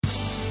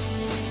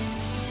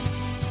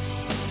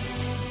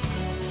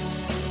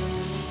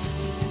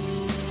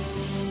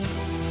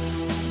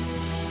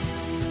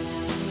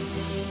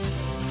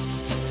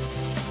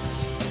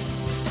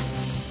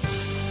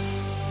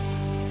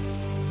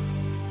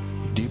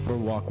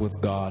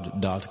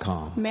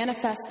deeperwalkwithgod.com.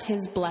 Manifest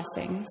His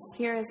blessings.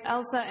 Here is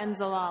Elsa and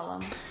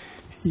Zelalem.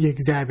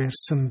 የእግዚአብሔር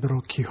ስም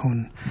ብሩክ ይሁን።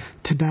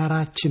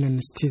 ትዳራችንን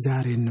እስቲ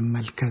ዛሬ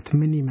እንመልከት።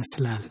 ምን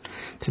ይመስላል?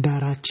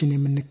 ትዳራችን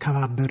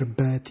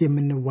የምንከባበርበት፣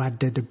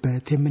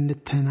 የምንዋደድበት፣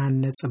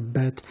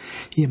 የምንተናነጽበት፣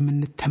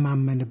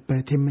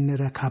 የምንተማመንበት፣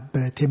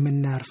 የምንረካበት፣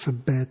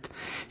 የምናርፍበት፣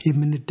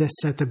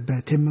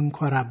 የምንደሰትበት፣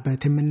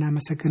 የምንኮራበት፣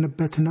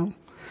 የምናመሰግንበት ነው?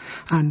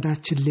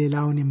 አንዳችን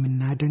ሌላውን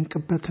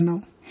የምናደንቅበት ነው?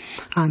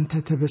 አንተ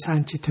ትብስ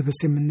አንቺ ትብስ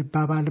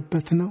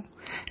የምንባባልበት ነው?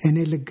 እኔ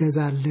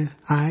ልገዛልህ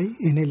አይ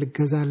እኔ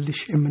ልገዛልሽ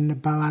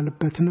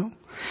የምንባባልበት ነው?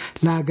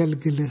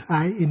 ላገልግልህ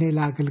አይ እኔ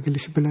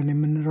ላገልግልሽ ብለን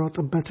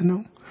የምንሮጥበት ነው?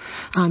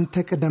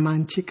 አንተ ቅደም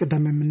አንቺ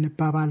ቅደም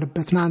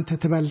የምንባባልበት ነው? አንተ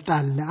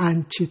ትበልጣለህ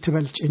አንቺ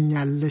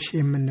ትበልጭኛለሽ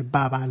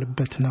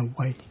የምንባባልበት ነው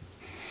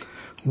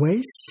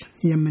ወይስ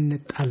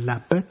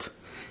የምንጣላበት፣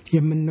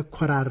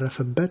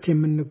 የምንኮራረፍበት፣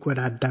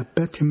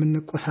 የምንጎዳዳበት፣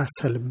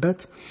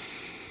 የምንቆሳሰልበት፣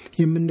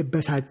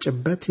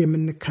 የምንበሳጭበት፣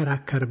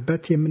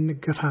 የምንከራከርበት፣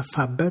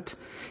 የምንገፋፋበት፣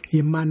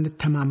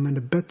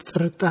 የማንተማመንበት፣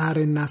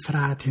 ጥርጣሬና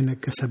ፍርሃት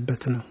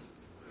የነገሰበት ነው?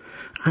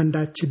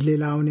 አንዳችን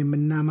ሌላውን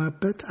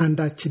የምናማበት፣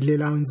 አንዳችን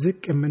ሌላውን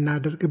ዝቅ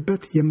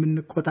የምናደርግበት፣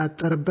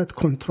 የምንቆጣጠርበት፣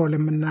 ኮንትሮል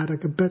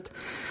የምናደርግበት፣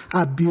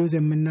 አቢዩዝ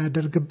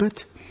የምናደርግበት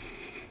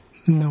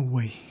ነው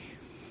ወይ?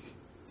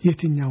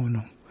 የትኛው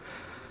ነው?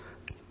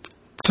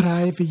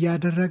 ትራይቭ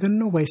እያደረግን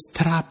ነው ወይስ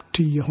ትራፕድ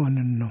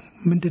እየሆንን ነው?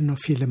 ምንድነው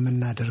ፊልም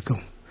የምናደርገው?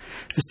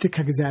 እስቲ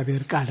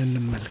ከእግዚአብሔር ቃል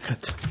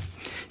እንመልከት።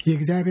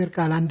 የእግዚአብሔር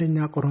ቃል አንደኛ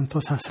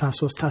ቆሮንቶስ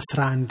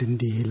 13:11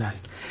 እንዲህ ይላል፣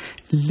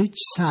 ልጅ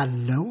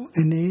ሳለው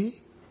እኔ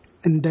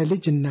እንደ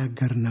ልጅ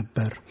እናገር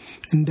ነበር፣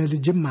 እንደ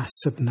ልጅም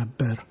አስብ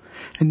ነበር፣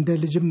 እንደ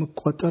ልጅም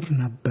እቆጥር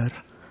ነበር።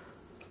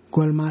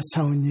 ጎልማሳ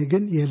ሆኜ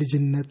ግን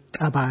የልጅነት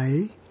ጠባይ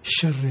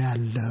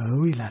ሽሬአለሁ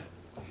ይላል።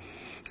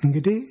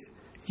 እንግዲህ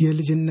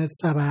የልጅነት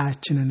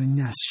ጸባያችንን እኛ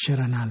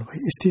ሽረናል ወይ?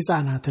 እስቲ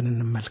ሕፃናትን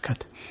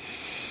እንመልከት።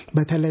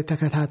 በተለይ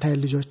ተከታታይ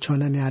ልጆች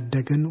ሆነን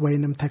ያደግን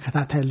ወይንም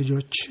ተከታታይ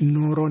ልጆች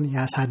ኖሮን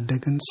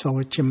ያሳደግን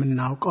ሰዎች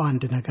የምናውቀው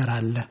አንድ ነገር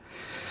አለ።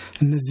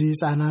 እነዚህ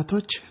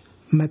ሕፃናቶች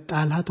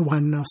መጣላት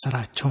ዋናው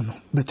ስራቸው ነው።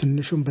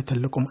 በትንሹም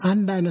በትልቁም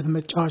አንድ አይነት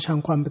መጫወቻ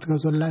እንኳን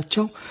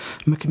ብትገዙላቸው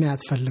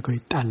ምክንያት ፈልገው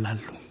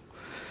ይጣላሉ።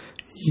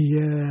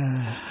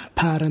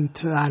 የፓረንት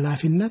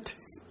ኃላፊነት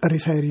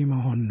ሪፈሪ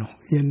መሆን ነው።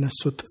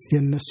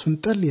 የነሱን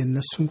ጥል፣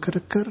 የነሱን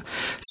ክርክር፣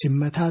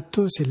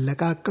 ሲመታቱ፣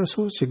 ሲለቃቀሱ፣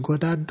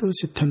 ሲጎዳዱ፣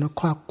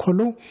 ሲተነኳኮሉ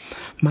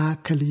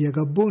ማከል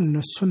እየገቡ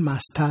እነሱን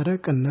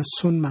ማስታረቅ፣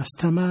 እነሱን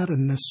ማስተማር፣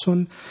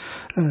 እነሱን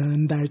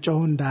እንዳይጮሁ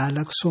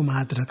እንዳያለቅሱ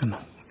ማድረግ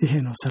ነው። ይሄ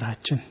ነው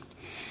ስራችን።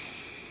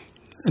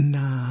 እና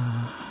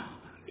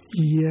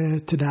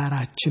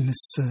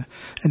የትዳራችንስ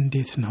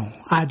እንዴት ነው?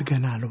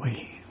 አድገናል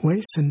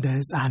ወይስ እንደ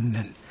ሕፃን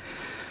ነን?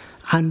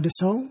 አንድ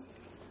ሰው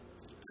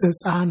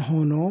ሕፃን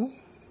ሆኖ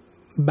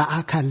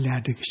በአካል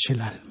ሊያድግ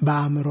ይችላል፣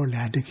 በአእምሮ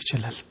ሊያድግ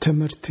ይችላል፣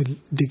 ትምህርት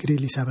ዲግሪ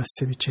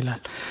ሊሰበስብ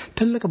ይችላል፣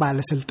 ትልቅ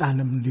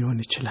ባለስልጣንም ሊሆን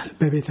ይችላል፣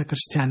 በቤተ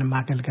ክርስቲያንም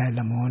አገልጋይ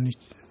ለመሆን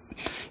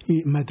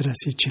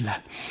መድረስ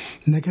ይችላል።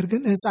 ነገር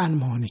ግን ሕፃን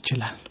መሆን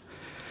ይችላል።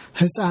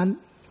 ሕፃን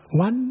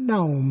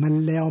ዋናው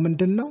መለያው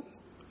ምንድነው?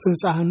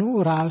 ሕፃኑ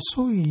ራሱ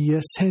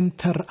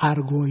የሴንተር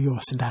አርጎ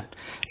ይወስዳል።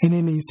 እኔ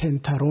ነኝ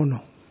ሴንተሩ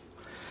ነው።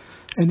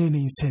 እኔ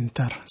ነኝ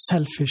ሴንተር፣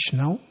 ሰልፊሽ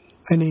ነው።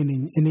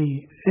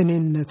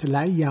 እኔነት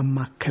ላይ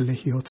ያማከለ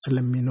ህይወት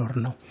ስለሚኖር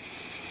ነው።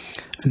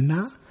 እና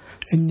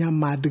እኛም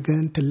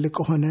አድገን ትልቅ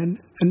ሆነን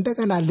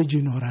እንደገና ልጅ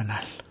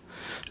ይኖረናል።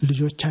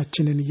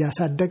 ልጆቻችንን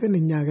እያሳደግን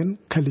እኛ ግን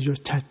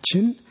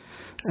ከልጆቻችን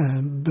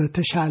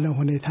በተሻለ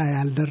ሁኔታ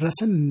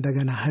ያልደረስን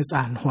እንደገና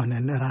ሕፃን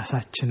ሆነን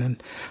ራሳችንን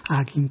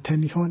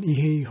አግኝተን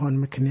ይሄ ይሆን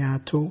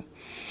ምክንያቱ?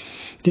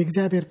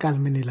 የእግዚአብሔር ቃል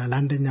ምን ይላል?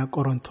 አንደኛ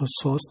ቆሮንቶስ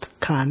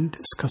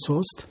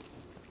 3:1-3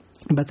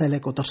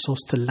 በተለይ ቁጥር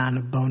 3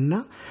 ላንባውና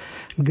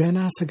ገና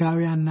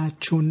ስጋውያን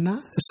ናችሁና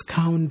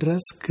እስካሁን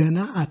ድረስ ገና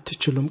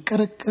አትችሉም።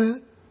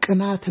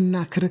 ቅናትና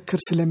ክርክር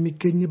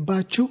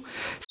ስለሚገኝባችሁ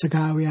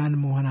ስጋውያን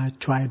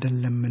መሆናችሁ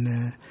አይደለምን?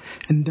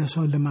 እንደ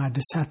ሰው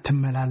ልማድስ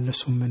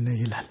አትመላለሱምን?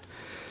 ይላል።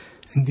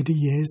 እንግዲህ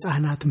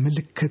የሕፃናት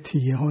ምልክት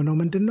የሆነው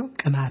ምንድነው?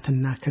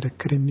 ቅናትና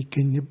ክርክር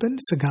የሚገኝብን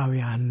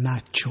ስጋውያን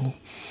ናችሁ።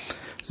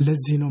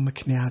 ለዚህ ነው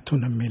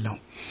ምክንያቱን የሚለው።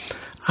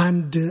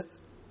 አንድ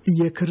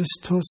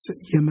የክርስቶስ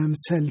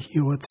የመምሰል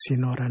ህይወት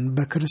ሲኖረን፣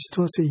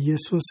 በክርስቶስ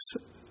ኢየሱስ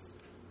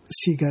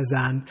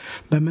ሲገዛን፣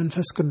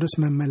 በመንፈስ ቅዱስ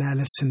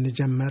መመላለስ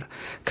ስንጀምር፣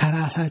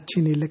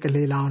 ከራሳችን ይልቅ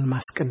ሌላውን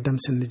ማስቀደም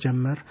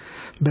ስንጀምር፣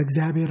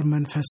 በእግዚአብሔር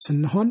መንፈስ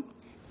ስንሆን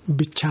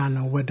ብቻ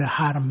ነው ወደ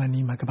ሃርመኒ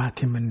መግባት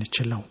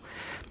የምንችለው።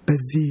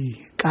 በዚህ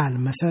ቃል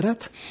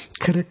መሰረት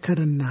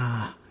ክርክርና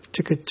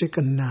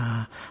ጭቅጭቅና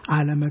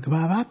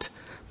አለመግባባት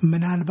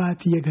ምናልባት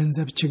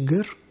የገንዘብ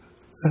ችግር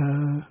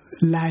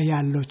ላይ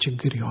ያለው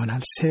ችግር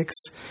ይሆናል። ሴክስ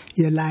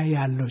የላይ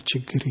ያለው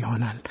ችግር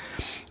ይሆናል።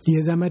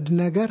 የዘመድ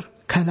ነገር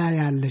ከላይ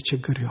ያለ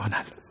ችግር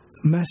ይሆናል።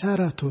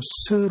 መሰረቱ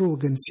ስሩ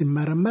ግን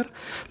ሲመረመር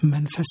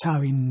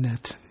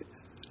መንፈሳዊነት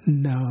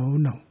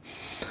ነው።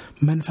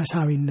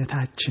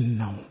 መንፈሳዊነታችን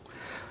ነው።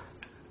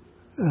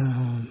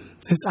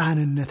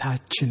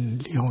 ሕፃንነታችን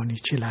ሊሆን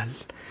ይችላል።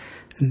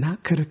 እና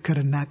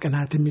ክርክርና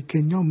ቅናት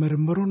የሚገኘው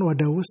ምርምሩን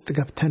ወደ ውስጥ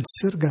ገብተን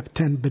ስር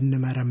ገብተን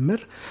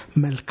ብንመረምር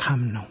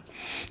መልካም ነው።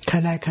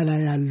 ከላይ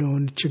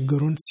ያለውን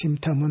ችግሩን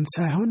ሲምተሙን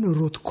ሳይሆን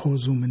ሩት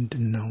ኮዙ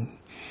ምንድነው?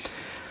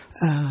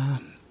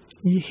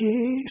 ይሄ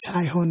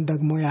ሳይሆን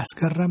ደግሞ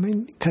ያስገረመኝ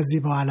ከዚህ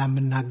በኋላ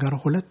የምናገረው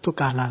ሁለቱ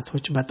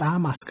ቃላቶች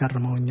በጣም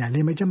አስገርመውኛል።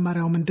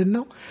 የመጀመሪያው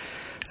ምንድነው?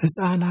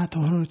 ሕፃናት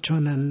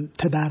ሆነን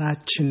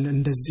ትዳራችን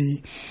እንደዚህ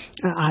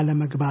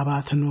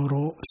አለመግባባት ኖሮ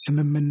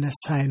ስምምነት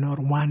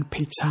ሳይኖር ዋን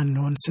ፔጅ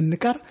ሳንሆን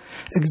ስንቀር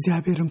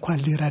እግዚአብሔር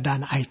እንኳን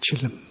ሊረዳን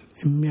አይችልም።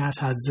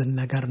 የሚያሳዝን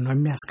ነገር ነው፣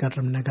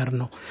 የሚያስገርም ነገር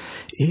ነው።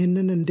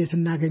 ይህንን እንዴት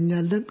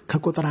እናገኛለን?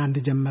 ከቁጥር 1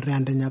 ጀምሬ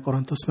አንደኛ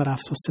ቆሮንቶስ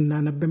ምዕራፍ 3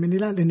 ስናነብ ምን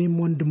ይላል? እኔም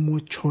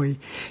ወንድሞች ሆይ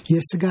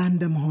የሥጋ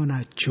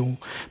እንደመሆናችሁ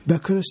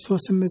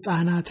በክርስቶስም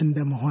ሕፃናት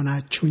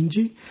እንደመሆናችሁ እንጂ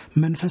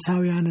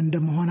መንፈሳዊያን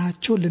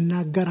እንደመሆናችሁ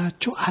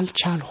ልናገራችሁ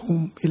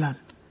አልቻልሁም ይላል።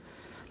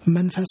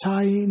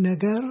 መንፈሳዊ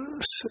ነገር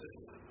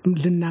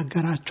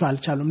ልናገራችሁ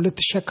አልቻሉም፣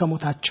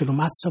 ልትሸከሙት አትችሉም፣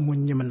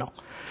 አትሰሙኝም ነው።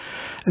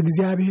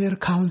 እግዚአብሔር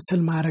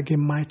ካውንስል ማድረግ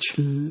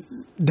የማይችል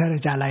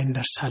ደረጃ ላይ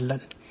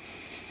እንደርሳለን።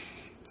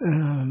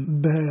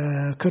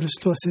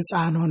 በክርስቶስ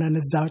ሕፃን ሆነን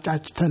እዛው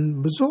ጫጭተን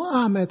ብዙ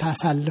ዓመት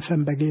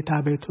አሳልፈን በጌታ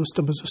ቤት ውስጥ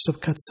ብዙ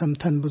ስብከት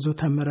ሰምተን ብዙ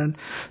ተምረን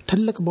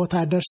ትልቅ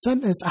ቦታ ደርሰን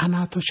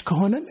ሕፃናቶች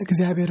ከሆነን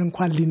እግዚአብሔር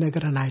እንኳን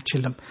ሊነግረን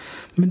አይችልም።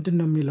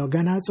 ምንድነው የሚለው?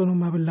 ገና ጽኑ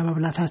መብል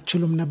ለመብላት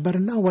አትችሉም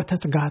ነበርና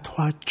ወተት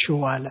ጋትኋችሁ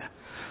አለ።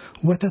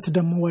 ወተት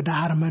ደግሞ ወደ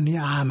አርመንያ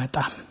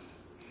አያመጣም።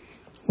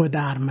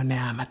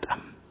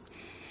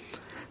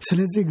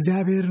 ስለዚህ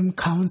እግዚአብሔርን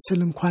ካውንስል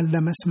እንኳን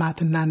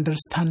ለመስማትና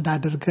አንደርስታንድ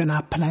አድርገን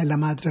አፕላይ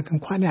ለማድረግ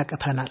እንኳን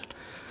ያቅተናል።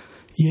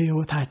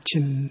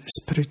 የህይወታችን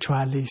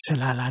ስፒሪቹዋሊ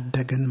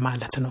ስላላደግን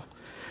ማለት ነው።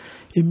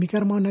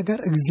 የሚገርመው ነገር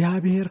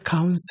እግዚአብሔር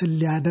ካውንስል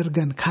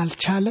ሊያደርገን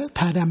ካልቻለ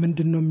ታዲያ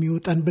ምንድነው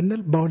የሚወጣን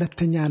ብንል፣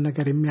 በሁለተኛ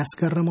ነገር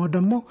የሚያስገርመው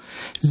ደግሞ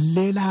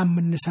ሌላ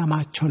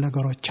የምንሰማቸው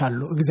ነገሮች አሉ።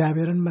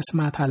 እግዚአብሔርን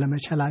መስማት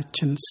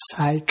አለመቻላችን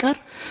ሳይቀር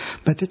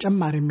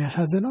በተጨማሪ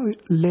የሚያሳዝነው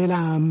ሌላ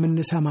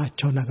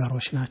የምንሰማቸው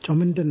ነገሮች ናቸው።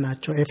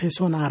 ምንድናቸው?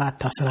 ኤፌሶን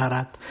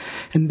 4:14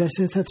 እንደ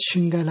ስህተት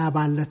ሽንገላ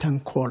ባለ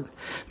ተንኮል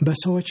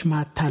በሰዎች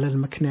ማታለል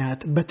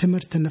ምክንያት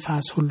በትምህርት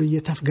ንፋስ ሁሉ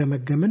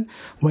እየተፍገመገምን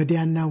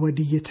ወዲያና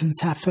ወዲህ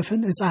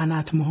እየተንሳፈፍን ሕፃናት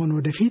መሆን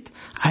ወደፊት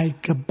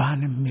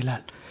አይገባንም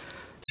ይላል።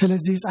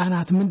 ስለዚህ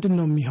ሕፃናት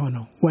ምንድነው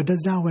የሚሆነው?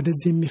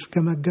 ወደዚህ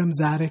የሚፍገመገም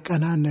ዛሬ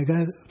ቀና ነገ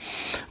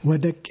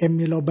ወደቅ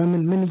የሚለው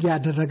ምን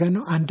እያደረገ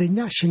ነው?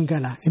 አንደኛ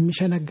ሽንገላ፣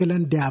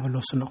 የሚሸነግለን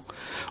ዲያብሎስ ነው።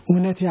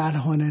 እውነት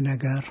ያልሆነ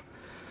ነገር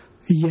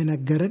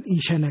እየነገረን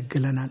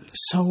ይሸነግለናል።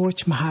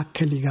 ሰዎች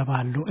መካከል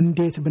ይገባሉ።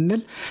 እንዴት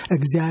ብንል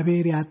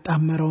እግዚአብሔር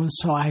ያጣመረውን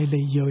ሰው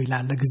አይለየው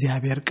ይላል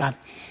እግዚአብሔር ቃል።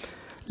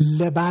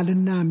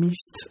 ለባልና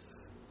ሚስት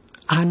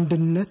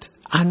አንድነት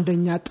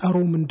አንደኛ ጠሩ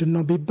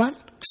ምንድነው ቢባል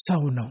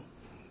ሰው ነው።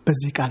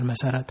 በዚህ ቃል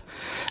መሰረት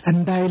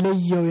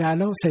እንዳይለየው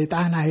ያለው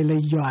ሰይጣን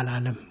አይለየው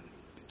አላለም፣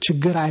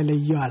 ችግር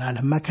አይለየው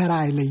አላለም፣ መከራ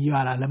አይለየው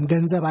አላለም፣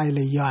 ገንዘብ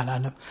አይለየው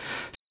አላለም፣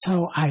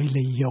 ሰው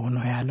አይለየው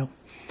ነው ያለው።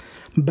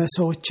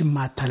 በሰዎችም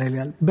ማታለል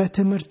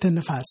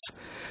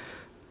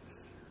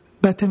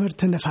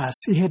በትምህርት ንፋስ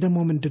ይሄ ደግሞ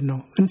ምንድነው?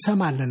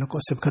 እንሰማለን እኮ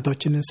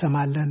ስብከቶችን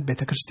እንሰማለን፣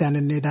 ቤተክርስቲያን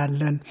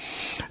እንሄዳለን፣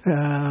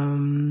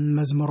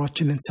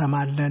 መዝሙሮችን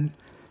እንሰማለን።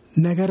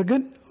 ነገር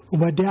ግን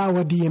ወዲያ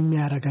ወዲህ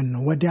የሚያረገን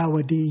ነው። ወዲያ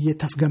ወዲህ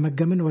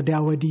እየተፍገመገምን ወዲያ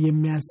ወዲህ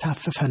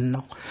የሚያንሳፍፈን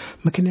ነው።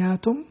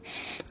 ምክንያቱም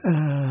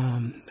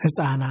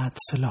ሕፃናት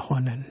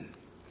ስለሆነን።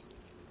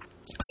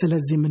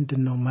 ስለዚህ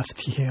ምንድነው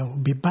መፍትሄው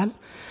ቢባል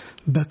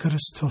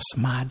በክርስቶስ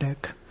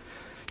ማደግ።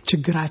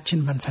 ችግራችን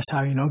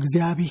መንፈሳዊ ነው።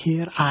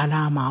 እግዚአብሔር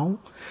ዓላማው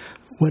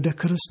ወደ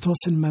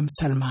ክርስቶስን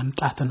መምሰል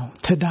ማምጣት ነው።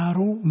 ትዳሩ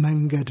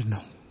መንገድ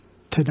ነው።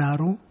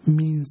 ትዳሩ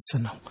ሚንስ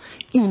ነው፣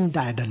 ኢንድ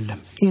አይደለም።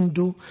 ኢንዱ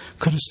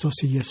ክርስቶስ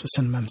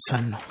ኢየሱስን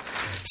መምሰል ነው።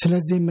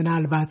 ስለዚህ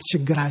ምናልባት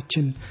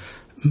ችግራችን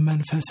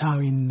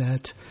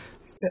መንፈሳዊነት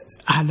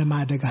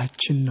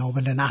አለማደጋችን ነው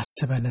ብለን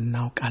አስበን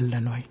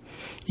እናውቃለን ወይ?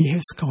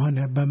 ይህስ ከሆነ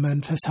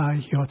በመንፈሳዊ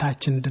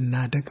ህይወታችን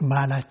እንድናደግ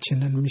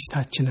ባላችንን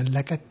ሚስታችንን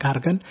ለቀቅ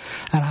አድርገን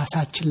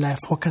ራሳችን ላይ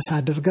ፎከስ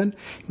አድርገን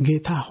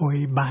ጌታ ሆይ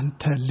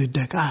ባንተ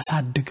ልደግ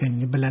አሳድገኝ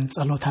ብለን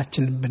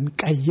ጸሎታችንን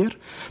ብንቀይር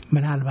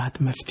ምናልባት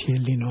መፍትሄ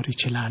ሊኖር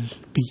ይችላል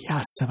ብዬ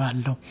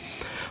አስባለሁ።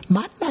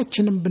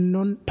 ማናችንም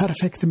ብንሆን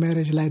ፐርፌክት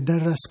ሜሬጅ ላይ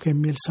ደረስኩ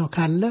የሚል ሰው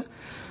ካለ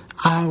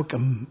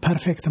አያውቅም።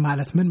 ፐርፌክት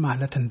ማለት ምን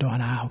ማለት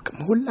እንደሆነ አያውቅም።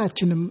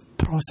 ሁላችንም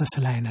ፕሮሰስ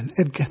ላይ ነን፣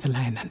 እድገት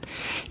ላይ ነን።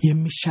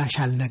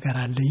 የሚሻሻል ነገር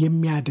አለ፣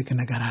 የሚያድግ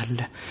ነገር አለ፣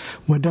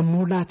 ወደ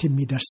ሙላት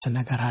የሚደርስ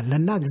ነገር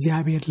አለና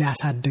እግዚአብሔር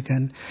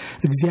ሊያሳድገን፣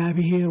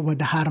 እግዚአብሔር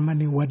ወደ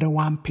ሃርመኒ፣ ወደ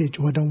ዋን ፔጅ፣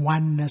 ወደ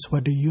ዋንነስ፣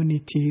 ወደ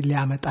ዩኒቲ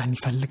ሊያመጣን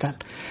ይፈልጋል።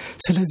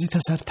 ስለዚህ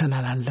ተሰርተን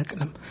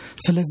አላለቅንም።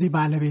 ስለዚህ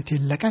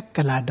ባለቤቴን ለቀቅ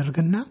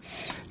ላድርግና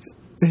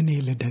እኔ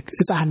ልደግ፣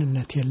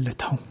 ሕፃንነት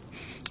የለተው፣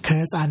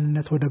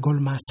 ከሕፃንነት ወደ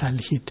ጎልማሳ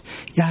ልሂድ።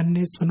 ያኔ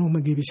ጽኑ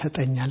ምግብ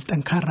ይሰጠኛል፣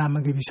 ጠንካራ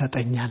ምግብ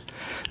ይሰጠኛል።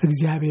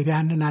 እግዚአብሔር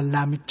ያንን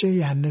አላምጬ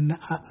ያንን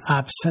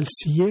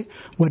አብሰልስዬ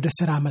ወደ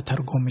ስራ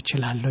መተርጎም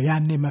እችላለሁ።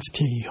 ያኔ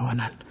መፍትሄ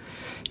ይሆናል።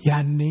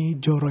 ያኔ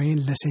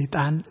ጆሮዬን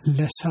ለሰይጣን፣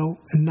 ለሰው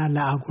እና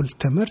ለአጉል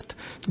ትምህርት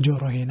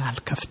ጆሮዬን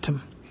አልከፍትም።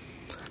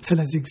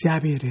 ስለዚህ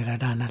እግዚአብሔር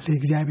ይረዳናል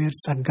እግዚአብሔር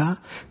ጸጋ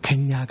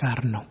ከኛ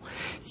ጋር ነው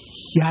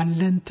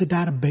ያለን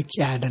ትዳር በቂ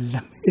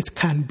አይደለም it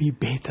can be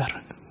better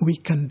we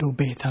can do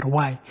better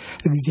why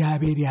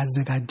እግዚአብሔር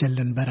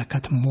ያዘጋጀልን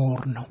በረከት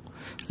more ነው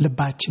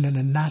ልባችንን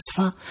እናስፋ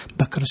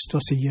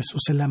በክርስቶስ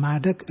ኢየሱስ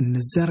ለማደግ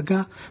እንዘርጋ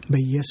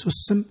በኢየሱስ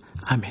ስም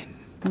አሜን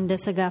እንደ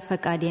ሥጋ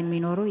ፈቃድ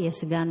የሚኖሩ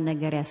የሥጋን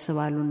ነገር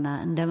ያስባሉና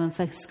እንደ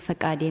መንፈስ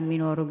ፈቃድ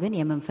የሚኖሩ ግን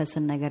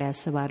የመንፈስን ነገር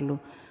ያስባሉ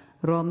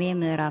ሮሜ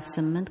ምዕራፍ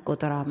 8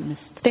 ቁጥር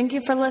 5 Thank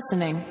you for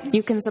listening.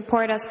 You can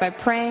support us by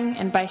praying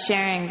and by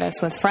sharing this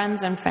with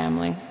friends and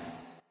family.